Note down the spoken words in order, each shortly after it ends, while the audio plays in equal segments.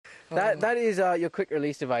That is your quick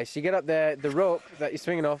release device. You get up there, the rope that you're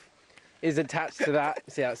swinging off is attached to that.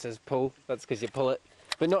 See how it says pull? That's because you pull it,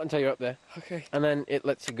 but not until you're up there. Okay. And then it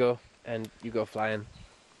lets you go, and you go flying.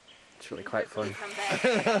 It's really quite fun.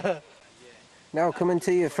 Now coming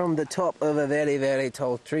to you from the top of a very, very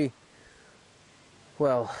tall tree.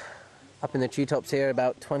 Well, up in the treetops here,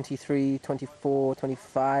 about 23, 24,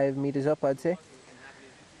 25 meters up, I'd say.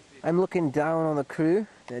 I'm looking down on the crew.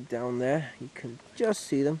 They're down there. You can just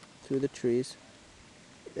see them through the trees.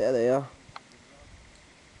 There they are.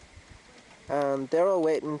 And they're all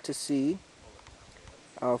waiting to see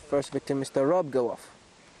our first victim, Mr. Rob, go off.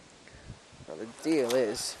 Now the deal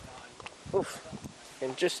is, oof, you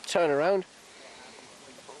can just turn around.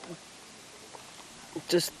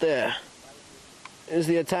 Just there is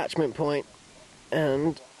the attachment point,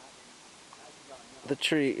 and the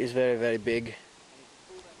tree is very, very big.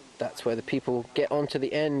 That's where the people get onto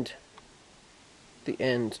the end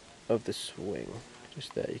of the swing.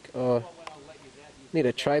 Just there. Oh, need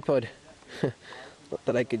a tripod. Not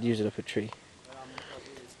that I could use it up a tree.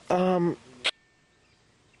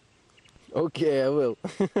 Okay, I will.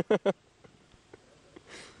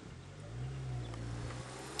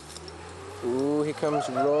 Ooh, here comes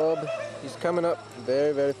Rob. He's coming up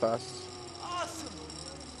very, very fast. Awesome.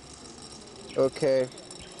 Okay.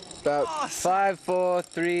 About awesome. 5, 4,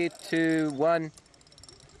 3, 2, 1.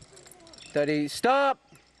 30. Stop!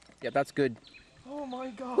 Yeah, that's good. Oh my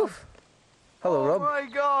god. Oof. Hello, Rob. Oh my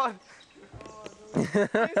god.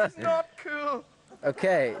 This is not cool.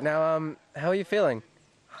 Okay, now, how are you feeling?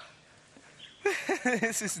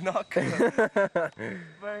 This is not cool.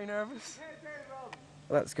 Very nervous.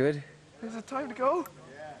 Well, that's good. Is it time to go?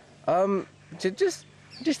 Just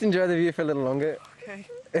enjoy the view for a little longer. Okay.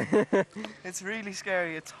 It's really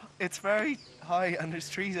scary. It's very high and there's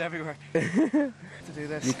trees everywhere. To do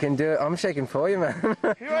this. You can do it. I'm shaking for you, man.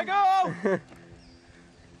 Here I go!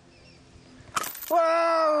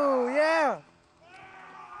 Whoa! Yeah!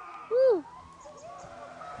 Woo!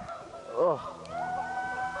 Oh.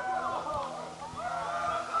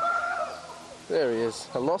 There he is.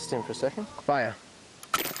 I lost him for a second. Fire.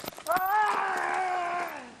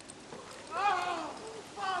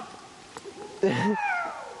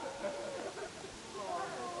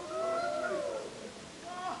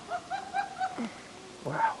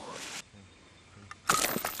 Wow.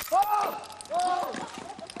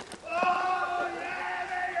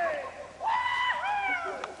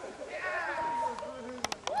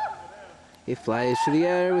 He flies through the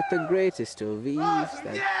air with the greatest of ease.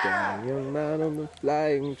 That damn young man on the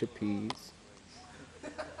flying trapeze. He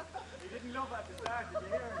didn't love at the start, did you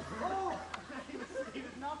hear him? Oh! He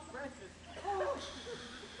was not precious. Oh!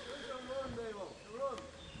 Run, Davo. Run.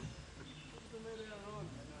 Just a minute, run.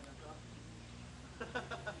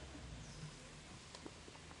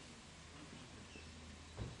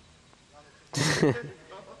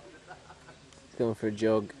 He's going for a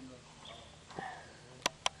jog.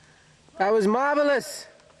 That was marvellous!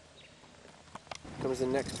 Comes the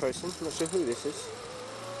next person. I'm not sure who this is.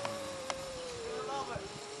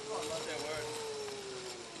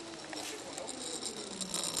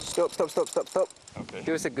 Stop, stop, stop, stop, stop. Okay.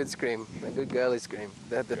 Give us a good scream. A good girly scream.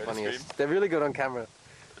 They're the funniest. They're really good on camera.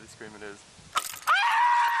 Really scream it is.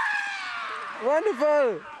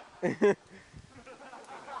 Wonderful!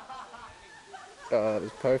 Oh, that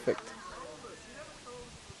was perfect.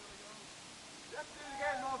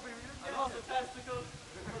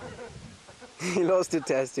 He lost a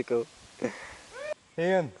testicle.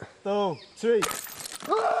 1, 2, 3.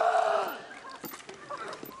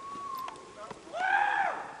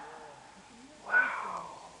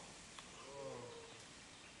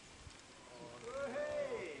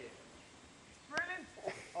 Brilliant.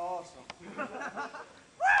 Awesome.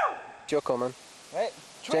 Joko, man. Right.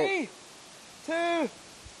 3, 2,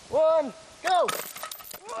 1, go!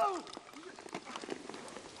 Whoa!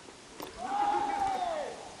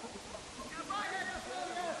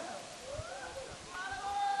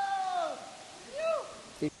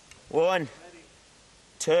 One,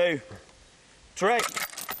 2, 3.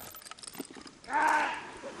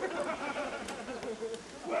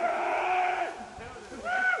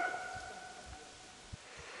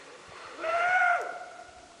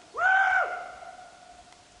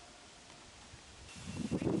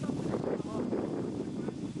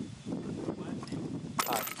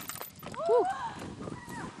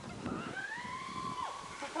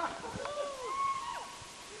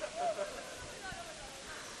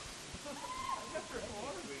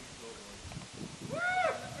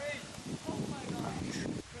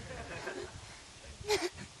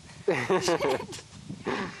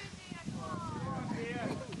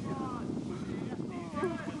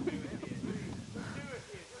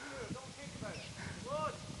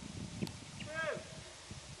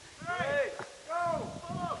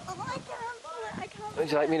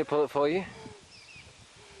 Would you like me to pull it for you?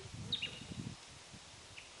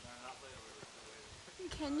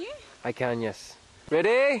 Can you? I can, yes.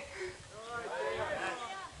 Ready?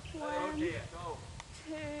 1,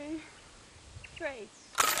 2, 3.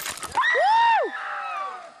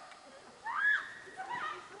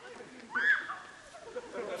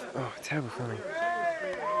 Oh, terrible feeling.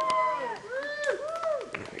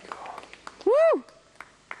 There we go. Woo!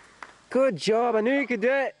 Good job, I knew you could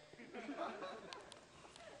do it.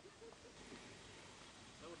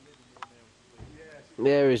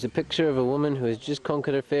 There is a picture of a woman who has just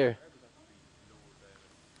conquered her fear.